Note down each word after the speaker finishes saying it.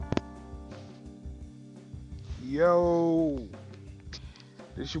Yo,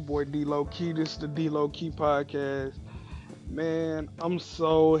 this your boy D Low Key. This is the D Low Key podcast. Man, I'm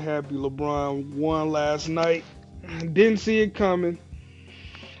so happy LeBron won last night. Didn't see it coming.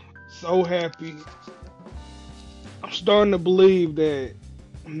 So happy. I'm starting to believe that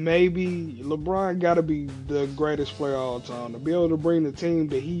maybe LeBron got to be the greatest player of all time to be able to bring the team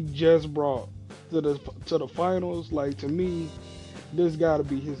that he just brought to the finals. Like to me, this got to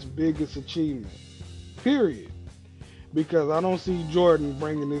be his biggest achievement. Period. Because I don't see Jordan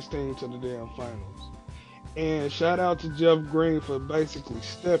bringing this team to the damn finals. And shout out to Jeff Green for basically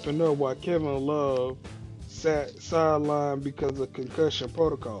stepping up while Kevin Love sat sidelined because of concussion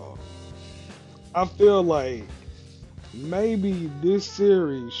protocol. I feel like maybe this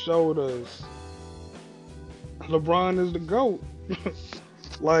series showed us LeBron is the GOAT.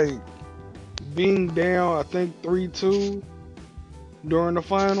 Like being down, I think 3-2 during the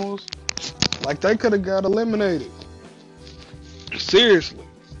finals, like they could have got eliminated. Seriously.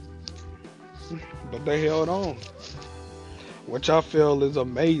 But they held on, which I feel is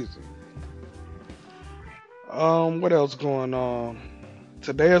amazing. What else going on?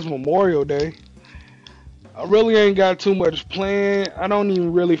 Today is Memorial Day. I really ain't got too much planned. I don't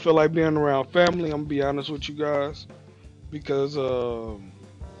even really feel like being around family. I'm gonna be honest with you guys because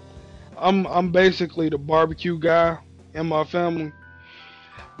I'm basically the barbecue guy in my family.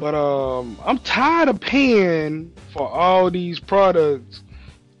 But I'm tired of paying for all these products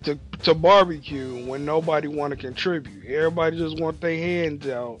to barbecue when nobody want to contribute. Everybody just want their hands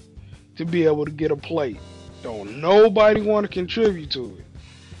out to be able to get a plate. Don't nobody want to contribute to it.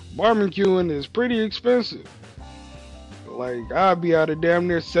 Barbecuing is pretty expensive. Like I'd be out of damn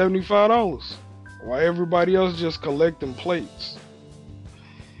near $75 while everybody else just collecting plates.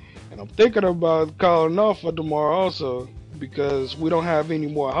 And I'm thinking about calling off for tomorrow also because we don't have any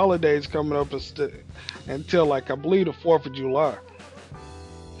more holidays coming up until like I believe the 4th of July.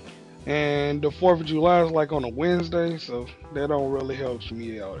 And the 4th of July is like on a Wednesday, so that don't really help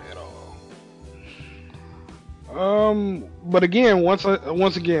me out at all. But again, once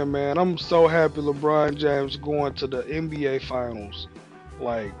again, man, I'm so happy LeBron James going to the NBA Finals.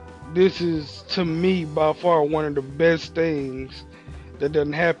 Like this is to me by far one of the best things that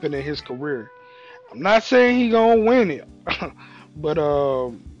doesn't happen in his career. I'm not saying he gonna win it, but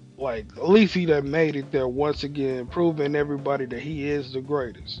like at least he done made it there once again, proving everybody that he is the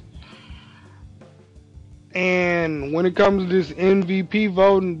greatest. And when it comes to this MVP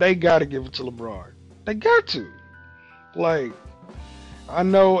voting, they gotta give it to LeBron. They got to. Like, I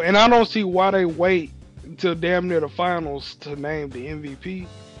know, and I don't see why they wait until damn near the finals to name the MVP.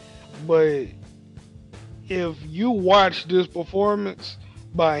 But if you watch this performance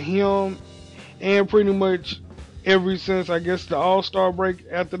by him and pretty much ever since I guess the All Star break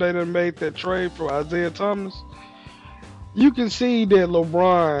after they done made that trade for Isaiah Thomas, you can see that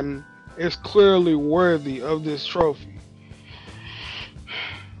LeBron is clearly worthy of this trophy.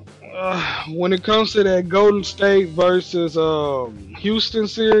 When it comes to that Golden State versus Houston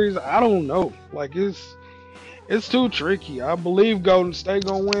series, I don't know. Like it's too tricky. I believe Golden State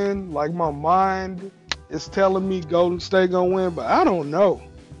gonna win. Like my mind is telling me Golden State gonna win, but I don't know.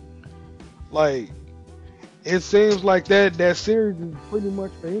 Like it seems like that series is pretty much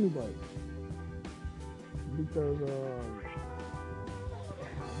for anybody because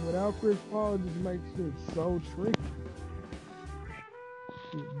without Chris Paul, it just makes it so tricky.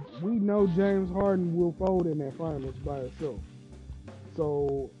 We know James Harden will fold in that finals by himself.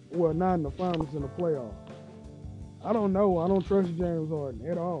 So, well, not in the finals, in the playoffs. I don't know. I don't trust James Harden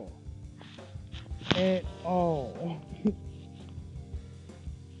at all. At all.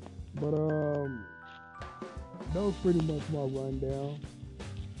 But that was pretty much my rundown.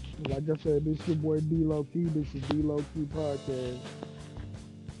 Like I said, this is your boy D Low Key. This is D Low Key podcast.